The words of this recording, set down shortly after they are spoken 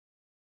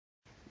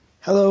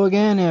Hello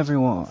again,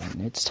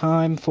 everyone. It's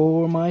time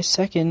for my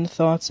second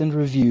thoughts and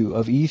review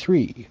of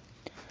E3.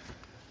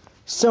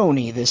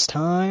 Sony this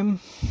time.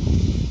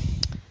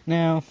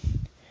 Now,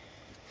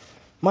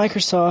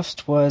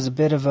 Microsoft was a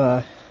bit of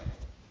a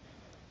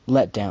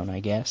letdown,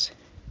 I guess.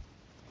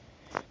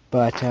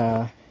 But,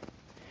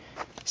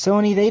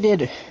 Sony, they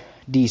did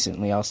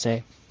decently, I'll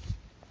say.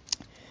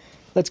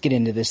 Let's get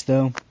into this,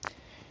 though.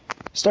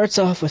 Starts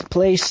off with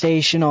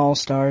PlayStation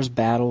All-Stars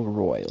Battle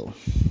Royale.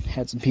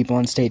 Had some people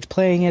on stage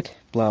playing it,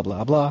 blah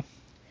blah blah.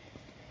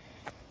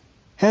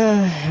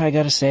 I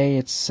gotta say,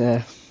 it's,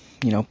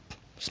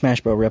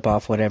 Smash Bros.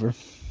 Ripoff, whatever.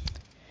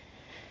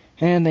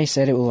 And they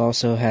said it will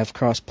also have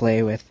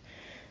cross-play with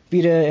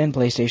Vita and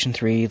PlayStation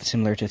 3,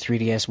 similar to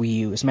 3DS, Wii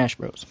U, Smash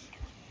Bros.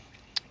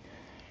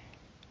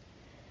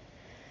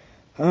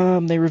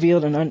 They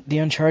revealed the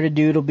Uncharted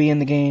dude will be in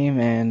the game,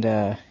 and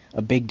a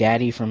Big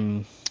Daddy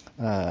from,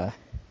 crap,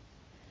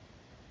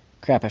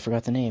 I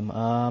forgot the name.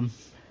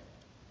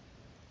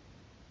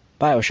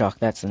 BioShock,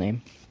 that's the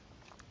name.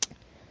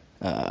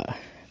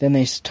 Then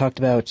they talked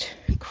about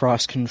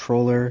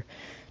cross-controller,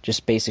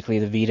 just basically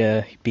the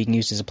Vita being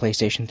used as a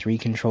PlayStation 3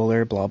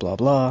 controller, blah blah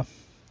blah.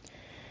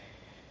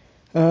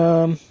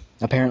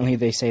 Apparently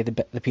they say the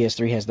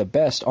PS3 has the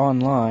best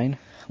online,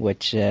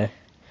 which, I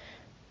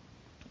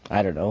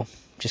don't know,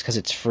 just because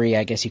it's free,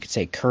 I guess you could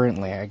say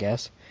currently, I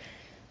guess.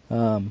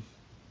 But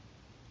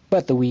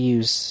the Wii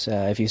U's,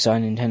 if you saw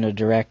Nintendo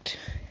Direct,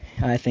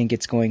 I think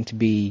it's going to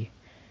be,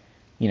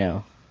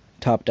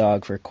 top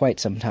dog for quite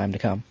some time to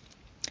come.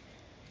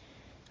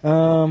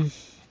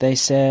 They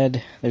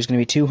said there's going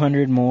to be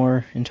 200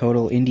 more in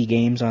total indie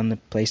games on the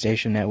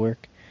PlayStation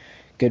Network.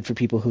 Good for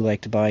people who like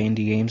to buy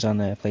indie games on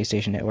the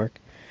PlayStation Network.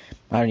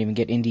 I don't even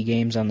get indie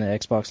games on the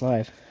Xbox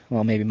Live.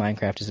 Well, maybe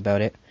Minecraft is about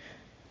it.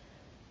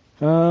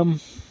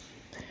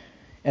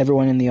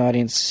 Everyone in the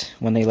audience,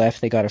 when they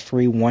left, they got a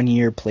free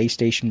 1-year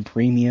PlayStation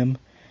Premium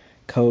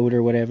code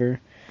or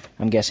whatever.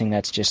 I'm guessing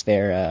that's just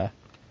their,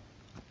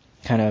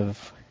 kind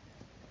of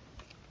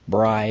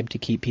bribe to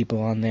keep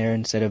people on there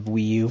instead of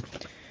Wii U.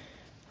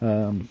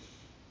 Don't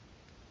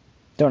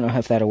know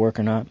if that'll work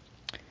or not.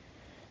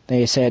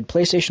 They said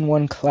PlayStation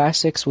 1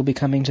 Classics will be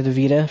coming to the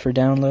Vita for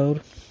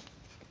download.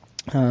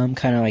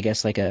 Kind of, I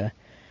guess, like the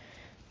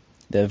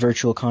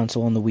Virtual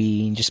Console on the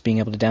Wii, just being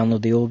able to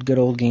download the good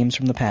old games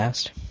from the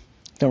past.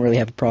 Don't really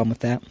have a problem with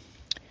that.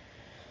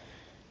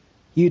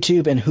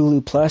 YouTube and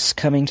Hulu Plus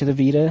coming to the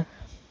Vita.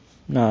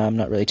 No, I'm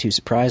not really too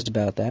surprised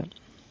about that.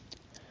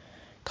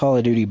 Call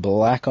of Duty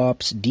Black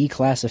Ops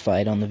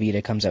Declassified on the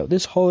Vita comes out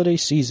this holiday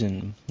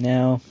season.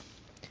 Now,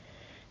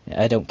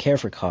 I don't care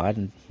for COD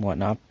and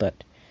whatnot, but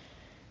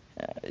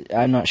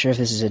I'm not sure if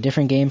this is a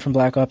different game from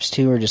Black Ops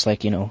 2 or just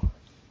like,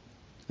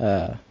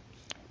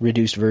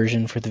 reduced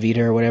version for the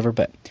Vita or whatever,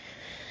 but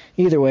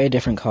either way, a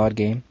different COD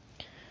game.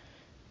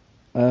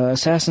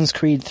 Assassin's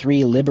Creed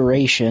 3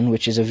 Liberation,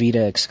 which is a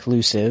Vita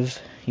exclusive.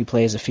 You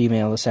play as a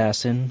female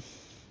assassin.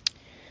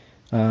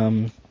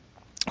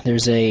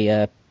 There's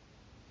an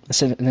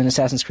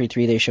Assassin's Creed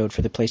 3 they showed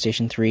for the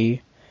PlayStation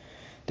 3.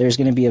 There's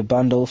going to be a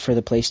bundle for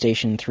the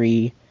PlayStation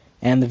 3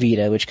 and the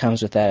Vita, which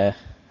comes with the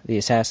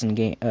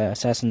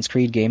Assassin's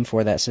Creed game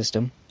for that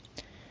system,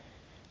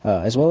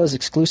 as well as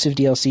exclusive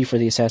DLC for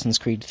the Assassin's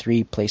Creed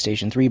 3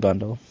 PlayStation 3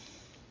 bundle.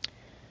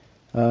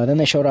 Then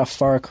they showed off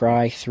Far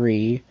Cry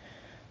 3.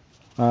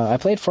 I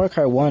played Far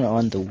Cry 1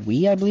 on the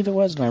Wii, I believe it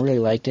was, and I really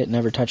liked it.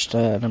 Never touched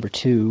number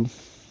 2.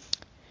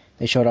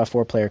 They showed off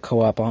 4-player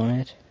co-op on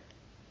it.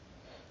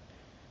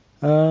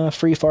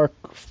 Free Far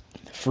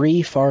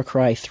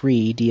Cry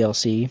 3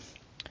 DLC.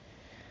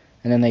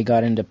 And then they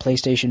got into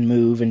PlayStation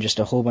Move and just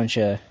a whole bunch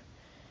of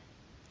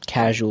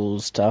casual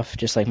stuff,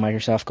 just like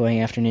Microsoft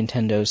going after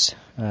Nintendo's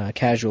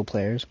casual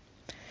players.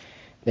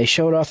 They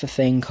showed off a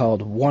thing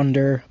called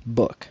Wonder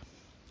Book.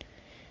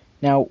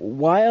 Now,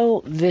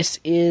 while this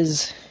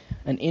is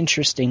an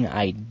interesting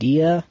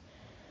idea,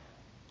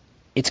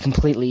 it's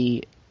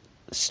completely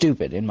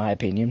stupid, in my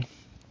opinion.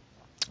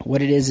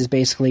 What it is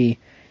basically,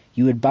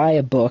 you would buy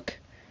a book,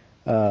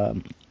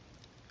 and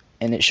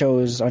it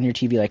shows on your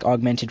TV, like,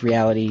 augmented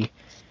reality,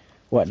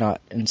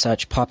 whatnot, and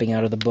such, popping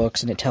out of the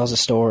books, and it tells a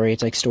story.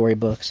 It's like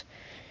storybooks.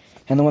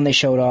 And the one they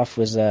showed off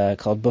was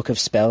called Book of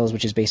Spells,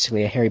 which is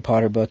basically a Harry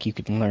Potter book. You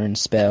can learn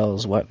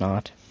spells,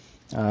 whatnot.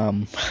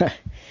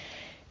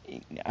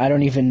 I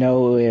don't even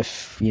know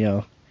if,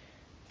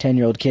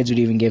 10-year-old kids would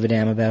even give a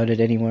damn about it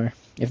anymore.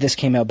 If this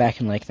came out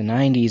back in, like, the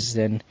 90s,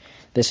 then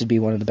this would be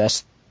one of the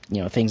best,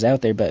 things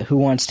out there. But who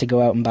wants to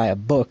go out and buy a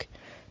book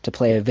to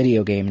play a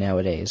video game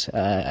nowadays?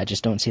 I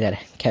just don't see that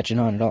catching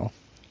on at all.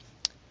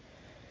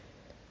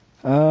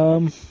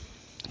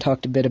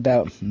 Talked a bit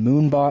about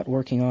Moonbot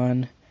working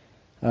on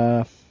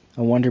a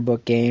Wonder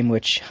Book game,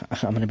 which,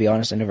 I'm going to be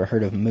honest, I never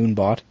heard of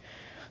Moonbot.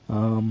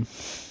 The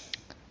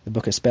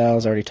Book of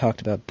Spells, already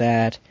talked about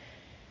that.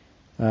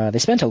 They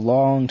spent a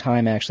long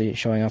time actually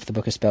showing off the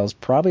Book of Spells,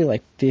 probably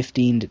like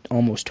 15 to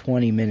almost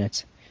 20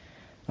 minutes.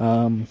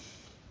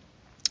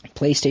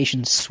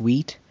 PlayStation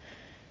Suite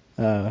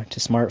to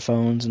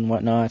smartphones and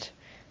whatnot.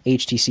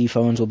 HTC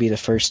phones will be the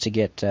first to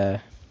get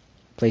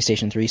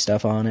PlayStation 3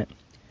 stuff on it.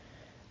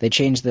 They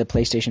changed the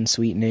PlayStation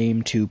Suite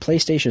name to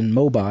PlayStation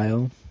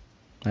Mobile.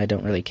 I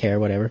don't really care,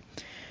 whatever.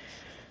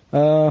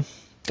 God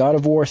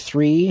of War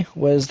 3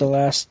 was the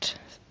last,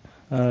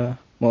 near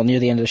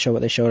the end of the show,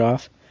 what they showed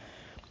off.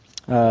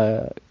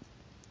 It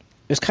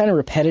was kind of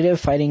repetitive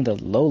fighting the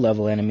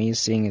low-level enemies,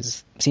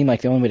 seemed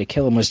like the only way to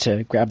kill them was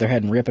to grab their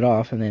head and rip it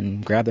off, and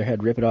then grab their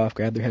head, rip it off,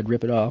 grab their head,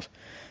 rip it off.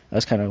 I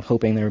was kind of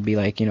hoping there would be,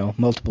 like,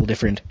 multiple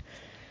different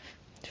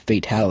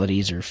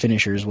fatalities or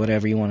finishers,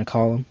 whatever you want to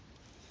call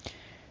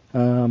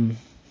them.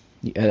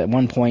 At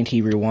one point,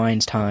 he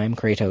rewinds time,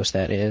 Kratos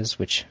that is,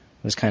 which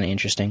was kind of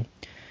interesting.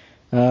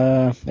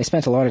 I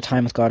spent a lot of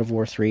time with God of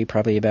War 3,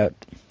 probably about,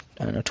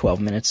 12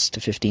 minutes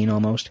to 15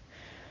 almost.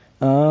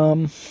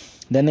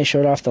 Then they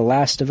showed off The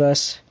Last of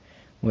Us,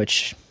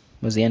 which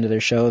was the end of their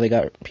show. They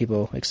got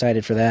people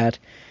excited for that.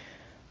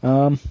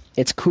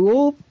 It's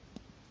cool,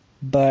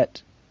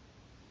 but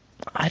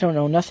I don't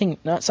know,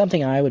 not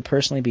something I would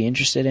personally be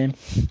interested in.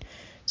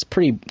 It's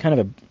pretty kind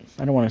of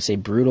I don't want to say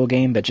brutal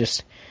game, but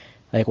just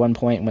like one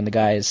point when the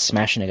guy is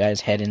smashing a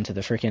guy's head into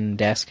the frickin'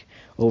 desk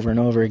over and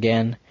over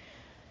again.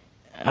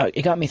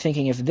 It got me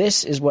thinking, if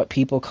this is what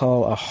people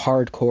call a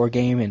hardcore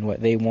game and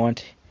what they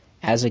want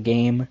as a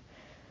game,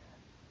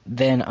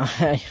 then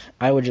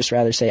I would just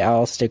rather say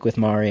I'll stick with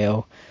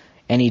Mario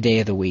any day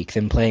of the week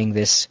than playing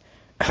this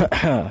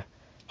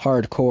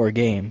hardcore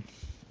game.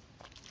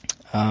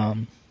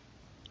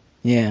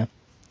 Yeah.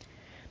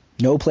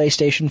 No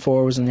PlayStation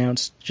 4 was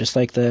announced, just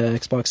like the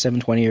Xbox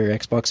 720 or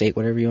Xbox 8,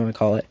 whatever you want to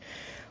call it.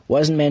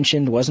 Wasn't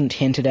mentioned, wasn't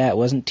hinted at,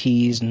 wasn't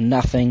teased,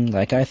 nothing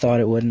like I thought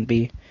it wouldn't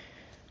be.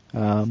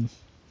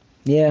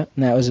 Yeah,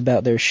 and that was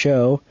about their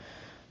show.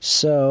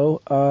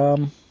 So,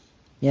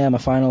 my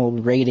final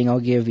rating I'll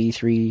give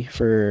E3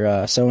 for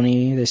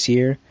Sony this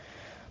year.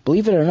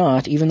 Believe it or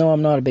not, even though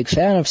I'm not a big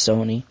fan of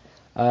Sony,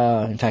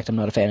 in fact, I'm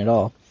not a fan at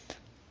all,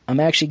 I'm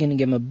actually going to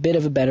give them a bit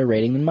of a better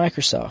rating than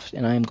Microsoft,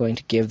 and I am going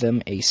to give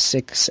them a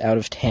 6 out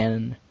of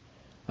 10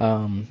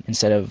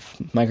 instead of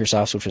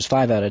Microsoft's, which was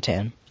 5 out of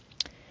 10.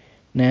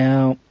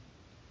 Now,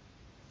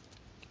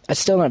 that's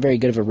still not very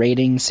good of a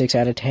rating, 6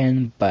 out of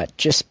 10, but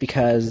just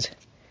because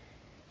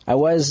I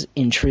was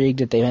intrigued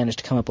that they managed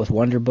to come up with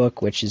Wonder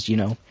Book, which is,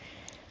 an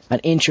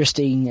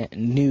interesting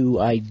new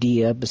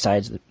idea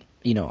besides the,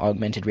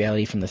 augmented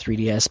reality from the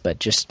 3DS, but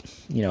just,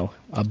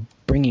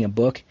 bringing a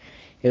book.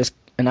 It was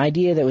an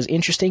idea that was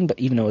interesting, but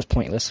even though it was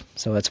pointless,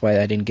 so that's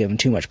why I didn't give them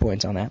too much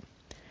points on that.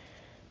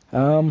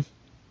 And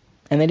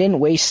they didn't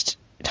waste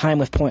time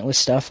with pointless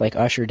stuff like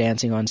Usher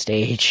dancing on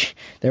stage.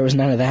 There was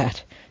none of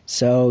that.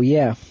 So,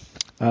 yeah,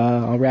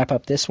 I'll wrap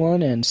up this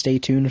one, and stay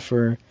tuned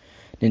for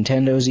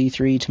Nintendo's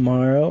E3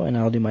 tomorrow, and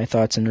I'll do my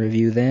thoughts and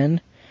review then.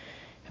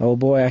 Oh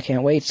boy, I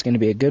can't wait. It's going to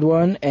be a good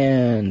one,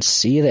 and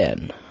see you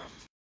then.